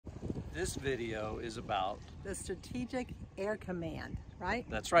This video is about the Strategic Air Command, right?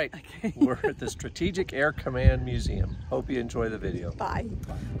 That's right. Okay. We're at the Strategic Air Command Museum. Hope you enjoy the video. Bye.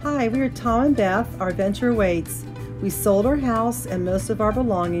 Hi, we are Tom and Beth. RVenture waits. We sold our house and most of our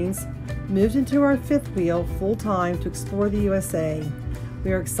belongings, moved into our fifth wheel full-time to explore the USA.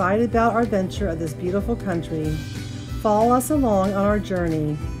 We are excited about our adventure of this beautiful country. Follow us along on our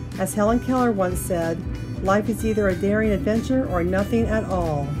journey. As Helen Keller once said, life is either a daring adventure or nothing at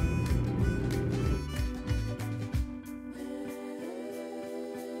all.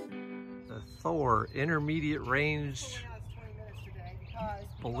 The Thor Intermediate Range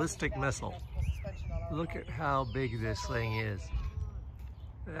Ballistic Missile. Look at how big this thing is.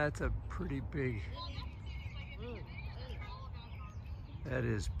 That's a pretty big. That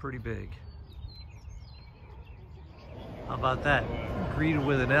is pretty big. How about that? Greeted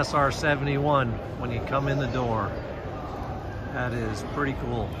with an SR-71 when you come in the door. That is pretty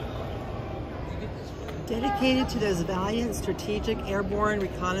cool. Dedicated to those valiant strategic airborne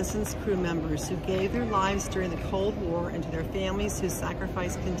reconnaissance crew members who gave their lives during the Cold War and to their families whose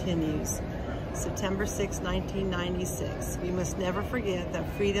sacrifice continues. September 6, 1996. We must never forget that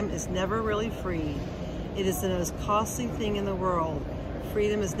freedom is never really free. It is the most costly thing in the world.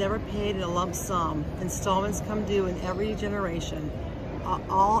 Freedom is never paid in a lump sum. Installments come due in every generation.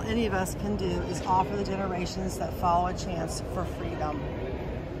 All any of us can do is offer the generations that follow a chance for freedom.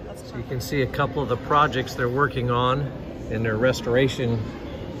 So you can see a couple of the projects they're working on in their restoration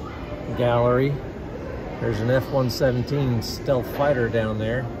gallery. There's an F-117 stealth fighter down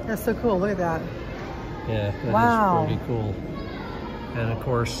there. That's so cool, look at that. Yeah, that wow. is pretty cool. And of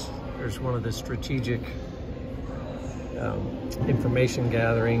course, there's one of the strategic information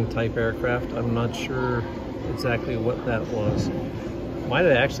gathering type aircraft. I'm not sure exactly what that was. Might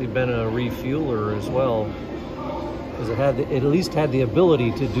have actually been a refueler as well, because it at least had the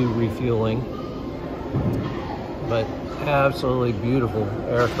ability to do refueling. But absolutely beautiful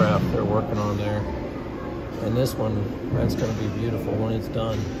aircraft they're working on there. And this one, that's going to be beautiful when it's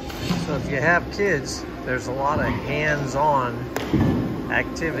done. So if you have kids, there's a lot of hands-on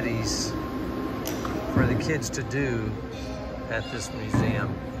activities for the kids to do at this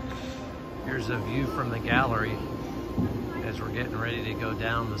museum. Here's a view from the gallery as we're getting ready to go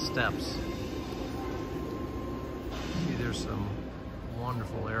down the steps. See, there's some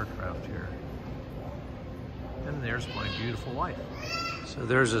wonderful aircraft here. And there's my beautiful wife. So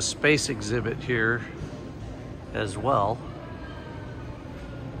there's a space exhibit here as well,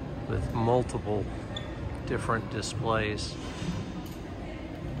 with multiple different displays.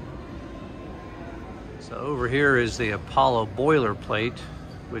 So over here is the Apollo boilerplate,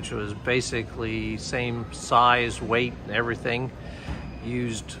 which was basically same size, weight, and everything,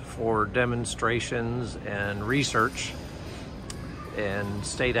 used for demonstrations and research, and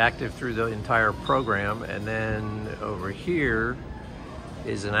stayed active through the entire program. And then over here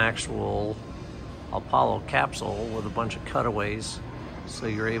is an actual Apollo capsule with a bunch of cutaways, so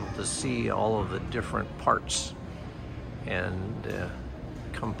you're able to see all of the different parts and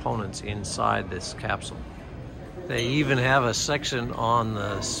components inside this capsule. They even have a section on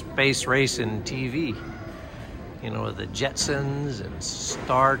the space racing TV, you know, the Jetsons and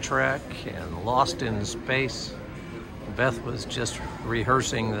Star Trek and Lost in Space. Beth was just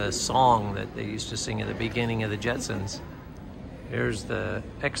rehearsing the song that they used to sing at the beginning of the Jetsons. Here's the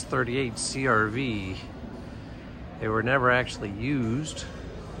X-38 CRV. They were never actually used.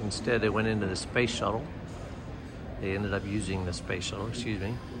 Instead, they went into the space shuttle. They ended up using the space shuttle, excuse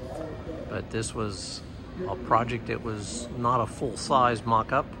me. But this was a project that was not a full-size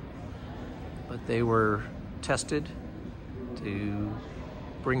mock-up, but they were tested to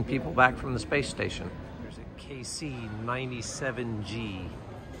bring people back from the space station. There's a KC-97G.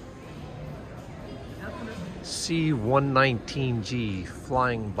 C-119G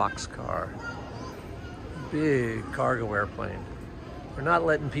flying boxcar. Big cargo airplane. We're not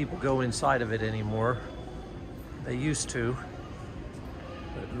letting people go inside of it anymore. They used to,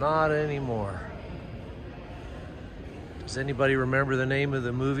 but not anymore. Does anybody remember the name of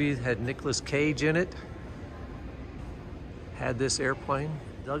the movie that had Nicolas Cage in it? Had this airplane?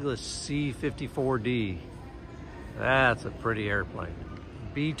 Douglas C-54D. That's a pretty airplane.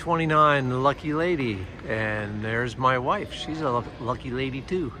 B-29 Lucky Lady, and there's my wife. She's a lucky lady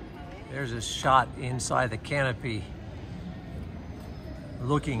too. There's a shot inside the canopy,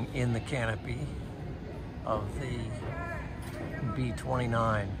 looking in the canopy of the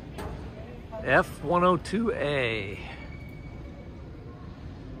B-29. F-102A.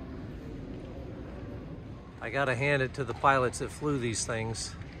 I gotta hand it to the pilots that flew these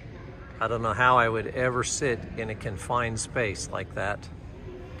things. I don't know how I would ever sit in a confined space like that.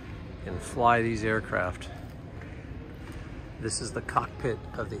 and fly these aircraft. This is the cockpit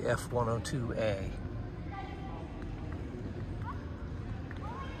of the F-102A.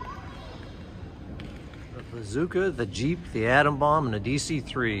 The bazooka, the Jeep, the atom bomb, and the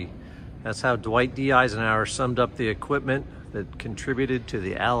DC-3. That's how Dwight D. Eisenhower summed up the equipment that contributed to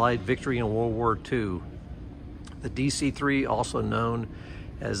the Allied victory in World War II. The DC-3, also known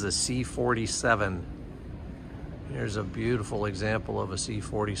as the C-47. Here's a beautiful example of a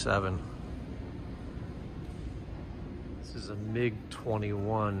C-47. This is a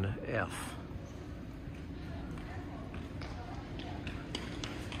MiG-21F.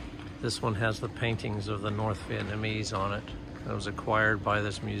 This one has the paintings of the North Vietnamese on it. That was acquired by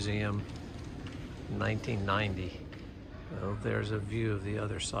this museum in 1990. So there's a view of the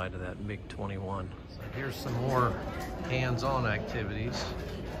other side of that MiG-21. So here's some more hands-on activities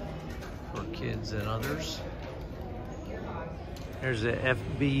for kids and others. Here's the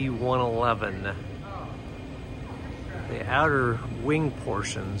FB-111. The outer wing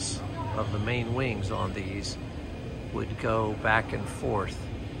portions of the main wings on these would go back and forth.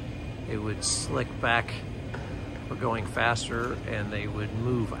 It would slick back for going faster, and they would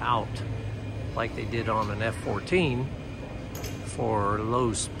move out like they did on an F-14 for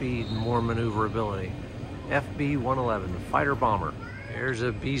low speed and more maneuverability. FB-111, fighter bomber. Here's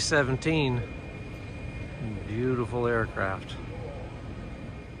a B-17, beautiful aircraft.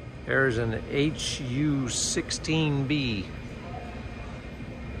 There's an HU-16B.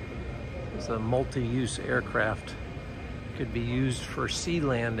 It's a multi-use aircraft. Could be used for sea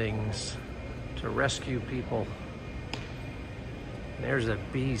landings to rescue people. There's a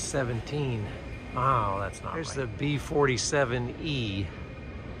B-17. Oh, that's not There's right. The B-47E.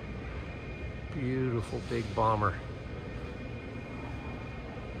 Beautiful big bomber.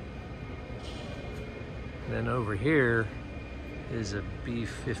 And then over here is a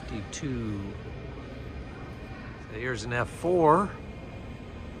B-52. So here's an F-4.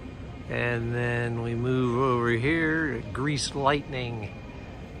 And then we move over here, Greased Lightning,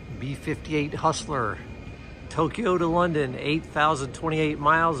 B-58 Hustler. Tokyo to London, 8,028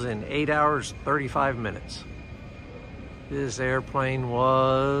 miles in 8 hours, 35 minutes. This airplane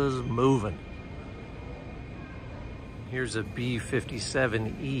was moving. Here's a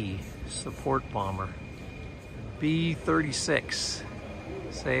B-57E support bomber. B-36.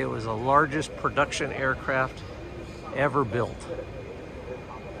 Say it was the largest production aircraft ever built.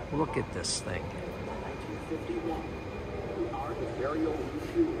 Look at this thing.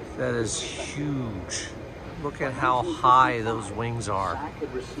 That is huge. Look at how high those wings are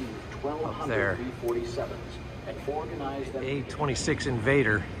up there. A-26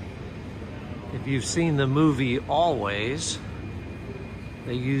 Invader. If you've seen the movie Always,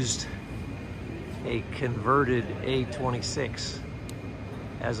 they used a converted A-26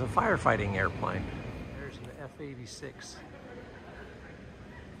 as a firefighting airplane. There's an F-86.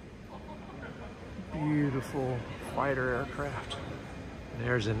 Beautiful fighter aircraft.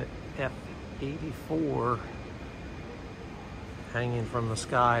 There's an F-84 hanging from the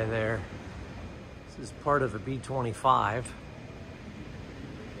sky there. This is part of a B-25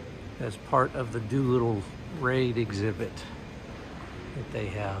 as part of the Doolittle Raid exhibit that they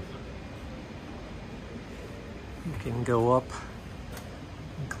have. You can go up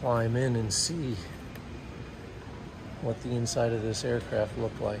and climb in and see what the inside of this aircraft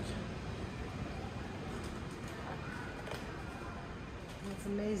looked like. It's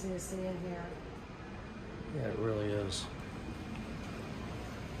amazing to see in here. Yeah, it really is.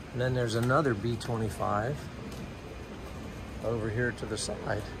 And then there's another B-25 over here to the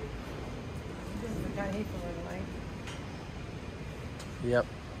side. This is the guy he flew in, right? Yep.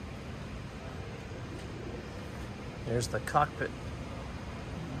 There's the cockpit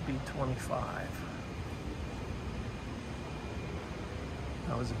B-25.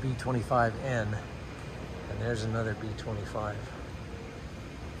 That was a B-25N. And there's another B-25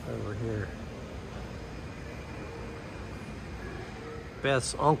 over here.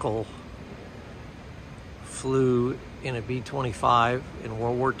 Beth's uncle flew in a B-25 in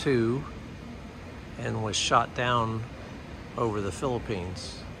World War II and was shot down over the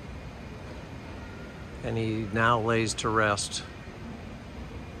Philippines. And he now lays to rest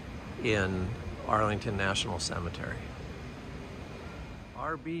in Arlington National Cemetery.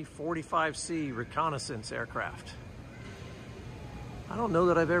 RB-45C reconnaissance aircraft. I don't know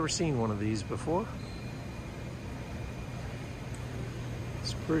that I've ever seen one of these before.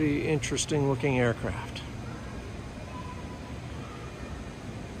 It's a pretty interesting looking aircraft.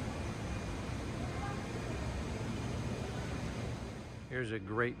 Here's a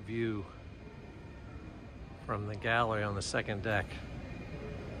great view from the gallery on the second deck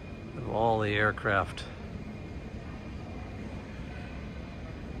of all the aircraft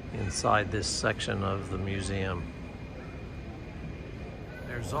inside this section of the museum.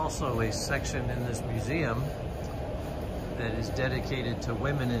 There's also a section in this museum that is dedicated to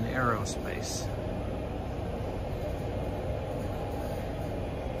women in aerospace.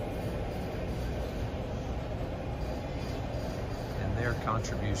 And their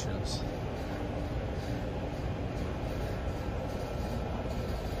contributions.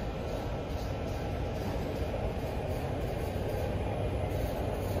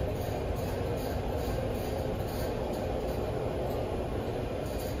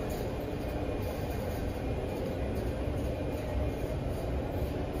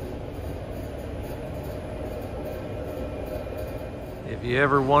 If you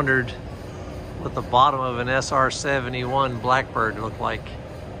ever wondered what the bottom of an SR-71 Blackbird looked like,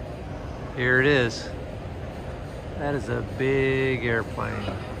 here it is. That is a big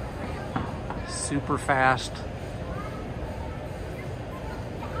airplane. Super fast.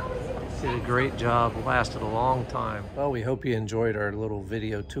 Did a great job, lasted a long time. Well, we hope you enjoyed our little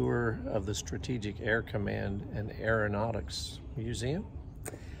video tour of the Strategic Air Command and Aeronautics Museum.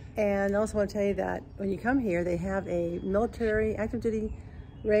 And I also want to tell you that when you come here, they have a military active duty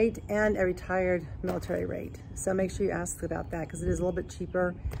rate and a retired military rate. So make sure you ask about that because it is a little bit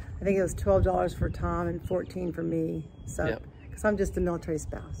cheaper. I think it was $12 for Tom and $14 for me. So, because I'm just a military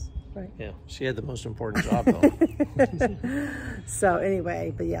spouse, right? Yeah, she had the most important job though. So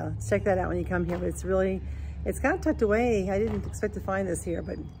anyway, but yeah, check that out when you come here. But it's kind of tucked away. I didn't expect to find this here,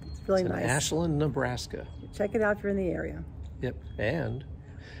 but it's really nice. Ashland, Nebraska. Check it out if you're in the area. Yep, and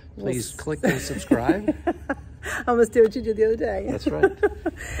please click and subscribe. I almost did what you did the other day. That's right.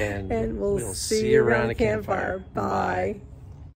 And we'll see you around the campfire. Bye.